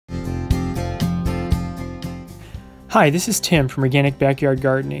Hi, this is Tim from Organic Backyard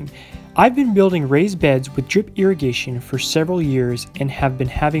Gardening. I've been building raised beds with drip irrigation for several years and have been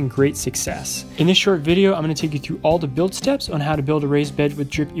having great success. In this short video, I'm going to take you through all the build steps on how to build a raised bed with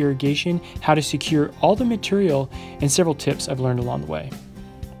drip irrigation, how to secure all the material, and several tips I've learned along the way.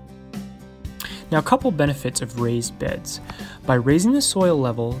 Now, a couple benefits of raised beds. By raising the soil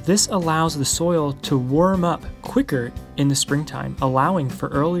level, this allows the soil to warm up quicker in the springtime, allowing for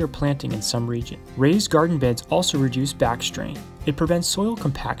earlier planting in some regions. Raised garden beds also reduce back strain. It prevents soil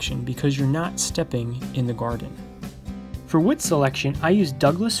compaction because you're not stepping in the garden. For wood selection, I use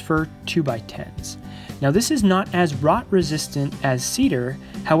Douglas fir 2x10s. Now, this is not as rot resistant as cedar,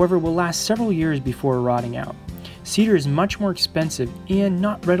 however will last several years before rotting out. Cedar is much more expensive and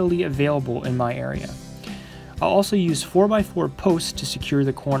not readily available in my area. I'll also use 4x4 posts to secure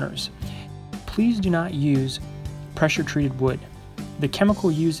the corners. Please do not use pressure treated wood. The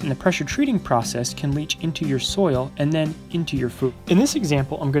chemical used in the pressure treating process can leach into your soil and then into your food. In this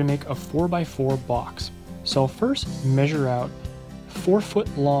example, I'm going to make a 4x4 box. So I'll first measure out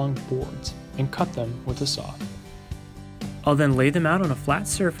 4-foot long boards and cut them with a saw. I'll then lay them out on a flat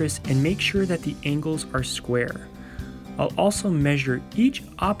surface and make sure that the angles are square. I'll also measure each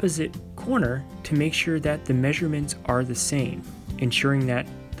opposite corner to make sure that the measurements are the same, ensuring that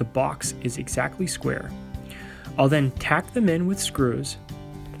the box is exactly square. I'll then tack them in with screws.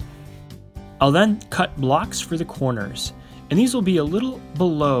 I'll then cut blocks for the corners, and these will be a little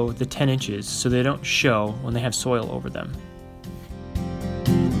below the 10 inches so they don't show when they have soil over them.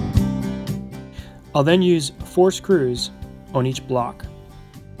 I'll then use 4 screws on each block.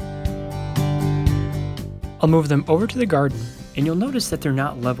 I'll move them over to the garden, and you'll notice that they're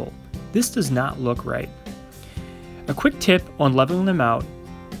not level. This does not look right. A quick tip on leveling them out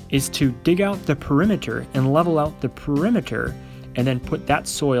is to dig out the perimeter and level out the perimeter and then put that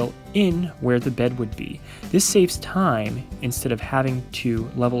soil in where the bed would be. This saves time instead of having to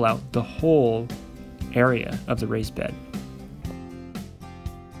level out the whole area of the raised bed.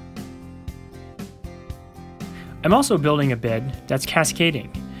 I'm also building a bed that's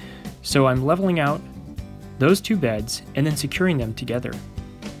cascading, so I'm leveling out those 2 beds and then securing them together.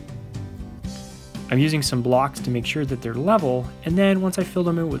 I'm using some blocks to make sure that they're level, and then once I fill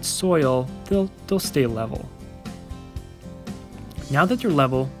them in with soil, they'll stay level. Now that they're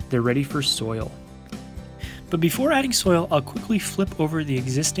level, they're ready for soil. But before adding soil, I'll quickly flip over the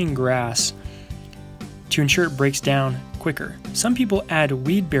existing grass to ensure it breaks down quicker. Some people add a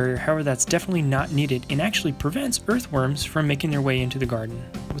weed barrier, however that's definitely not needed and actually prevents earthworms from making their way into the garden.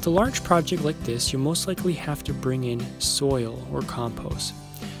 With a large project like this, you'll most likely have to bring in soil or compost.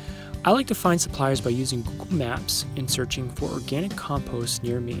 I like to find suppliers by using Google Maps and searching for organic compost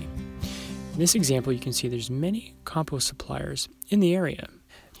near me. In this example, you can see there's many compost suppliers in the area.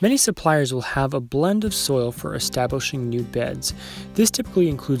 Many suppliers will have a blend of soil for establishing new beds. This typically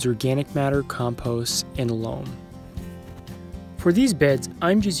includes organic matter, compost, and loam. For these beds,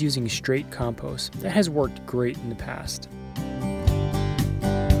 I'm just using straight compost. That has worked great in the past.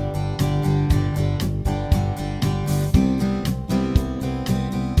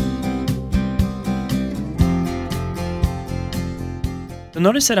 You'll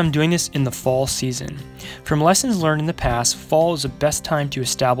notice that I'm doing this in the fall season. From lessons learned in the past, fall is the best time to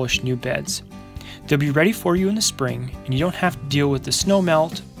establish new beds. They'll be ready for you in the spring, and you don't have to deal with the snow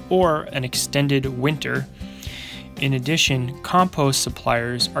melt or an extended winter. In addition, compost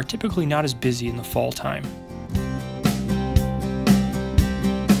suppliers are typically not as busy in the fall time.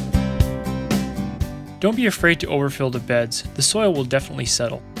 Don't be afraid to overfill the beds. The soil will definitely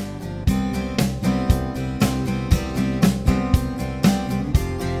settle.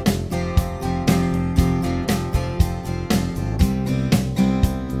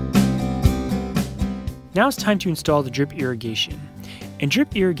 Now it's time to install the drip irrigation. And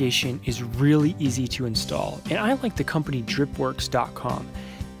drip irrigation is really easy to install, and I like the company dripworks.com.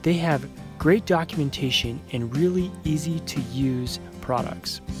 They have great documentation and really easy to use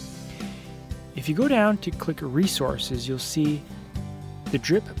products. If you go down to click resources, you'll see the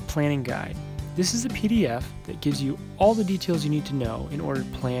drip planning guide. This is a PDF that gives you all the details you need to know in order to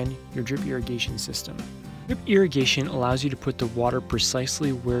plan your drip irrigation system. Drip irrigation allows you to put the water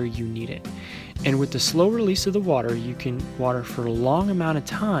precisely where you need it. And with the slow release of the water, you can water for a long amount of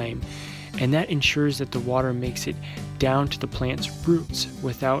time, and that ensures that the water makes it down to the plant's roots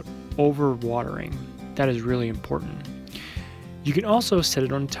without overwatering. That is really important. You can also set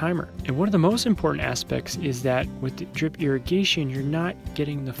it on a timer. And one of the most important aspects is that with the drip irrigation, you're not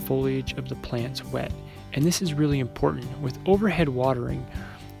getting the foliage of the plants wet. And this is really important. With overhead watering,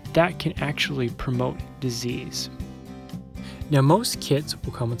 that can actually promote disease. Now most kits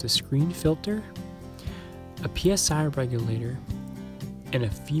will come with a screen filter, a PSI regulator, and a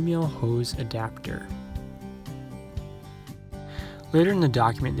female hose adapter. Later in the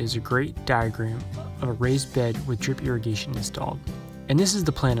document, there's a great diagram of a raised bed with drip irrigation installed, and this is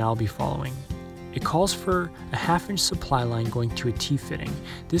the plan I'll be following. It calls for a 1/2-inch supply line going to a T-fitting.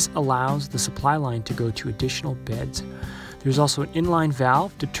 This allows the supply line to go to additional beds. There's also an inline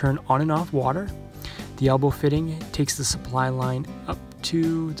valve to turn on and off water. The elbow fitting takes the supply line up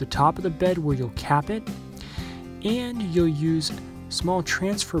to the top of the bed where you'll cap it, and you'll use small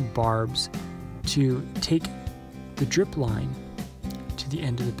transfer barbs to take the drip line to the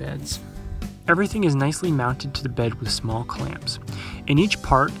end of the beds. Everything is nicely mounted to the bed with small clamps, and each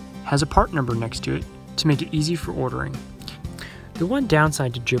part has a part number next to it to make it easy for ordering. The one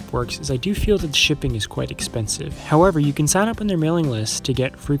downside to DripWorks is I do feel that the shipping is quite expensive. However, you can sign up on their mailing list to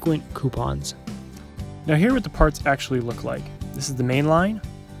get frequent coupons. Now here are what the parts actually look like. This is the main line,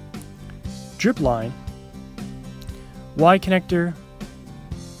 drip line, Y connector,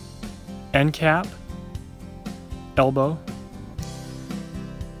 end cap, elbow,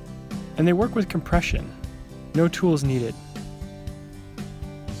 and they work with compression. No tools needed.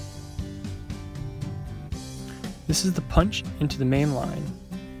 This is the punch into the main line.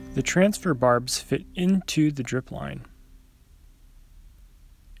 The transfer barbs fit into the drip line,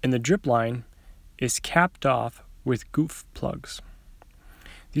 and the drip line is capped off with goof plugs.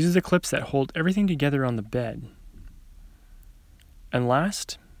 These are the clips that hold everything together on the bed. And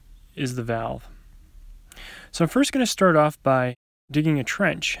last is the valve. So I'm first going to start off by digging a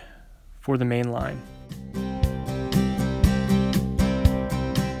trench for the main line.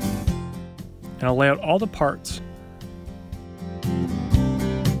 And I'll lay out all the parts.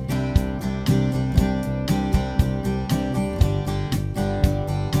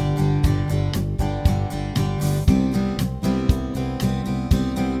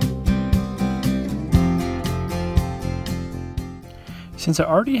 Since I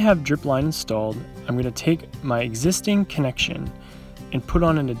already have drip line installed, I'm going to take my existing connection and put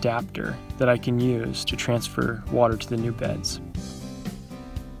on an adapter that I can use to transfer water to the new beds.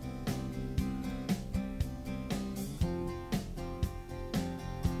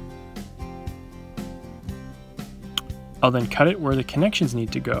 I'll then cut it where the connections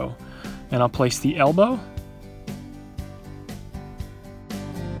need to go, and I'll place the elbow,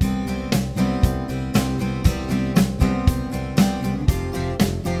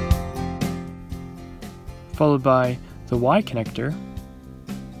 followed by the Y connector,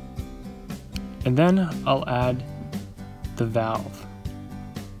 and then I'll add the valve.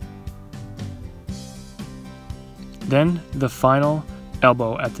 Then the final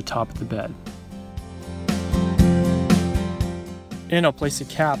elbow at the top of the bed. And I'll place a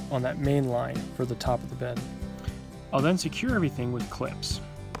cap on that main line for the top of the bed. I'll then secure everything with clips.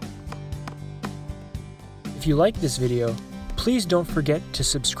 If you like this video, please don't forget to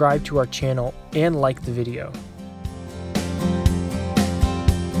subscribe to our channel and like the video.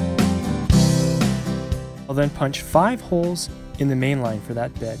 I'll then punch 5 holes in the main line for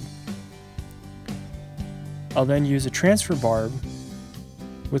that bed. I'll then use a transfer barb.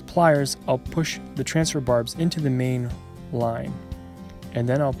 With pliers, I'll push the transfer barbs into the main line, and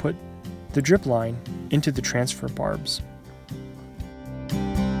then I'll put the drip line into the transfer barbs.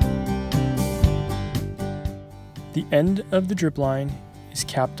 The end of the drip line is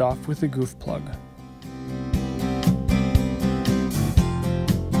capped off with a goof plug.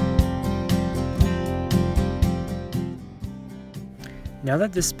 Now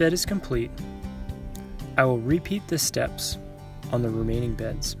that this bed is complete, I will repeat the steps on the remaining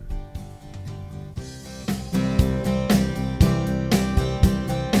beds.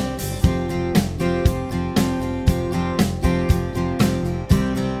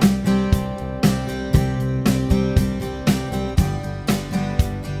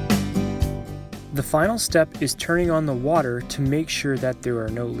 The final step is turning on the water to make sure that there are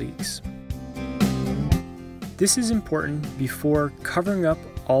no leaks. This is important before covering up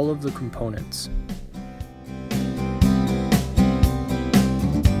all of the components.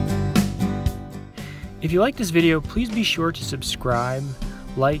 If you like this video, please be sure to subscribe,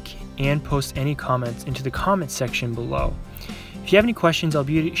 like, and post any comments into the comments section below. If you have any questions, I'll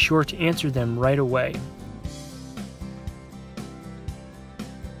be sure to answer them right away.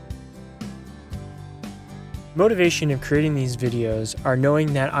 Motivation of creating these videos are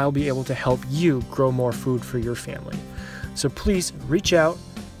knowing that I'll be able to help you grow more food for your family. So please reach out,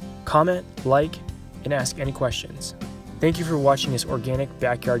 comment, like, and ask any questions. Thank you for watching this organic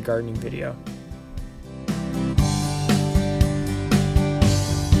backyard gardening video.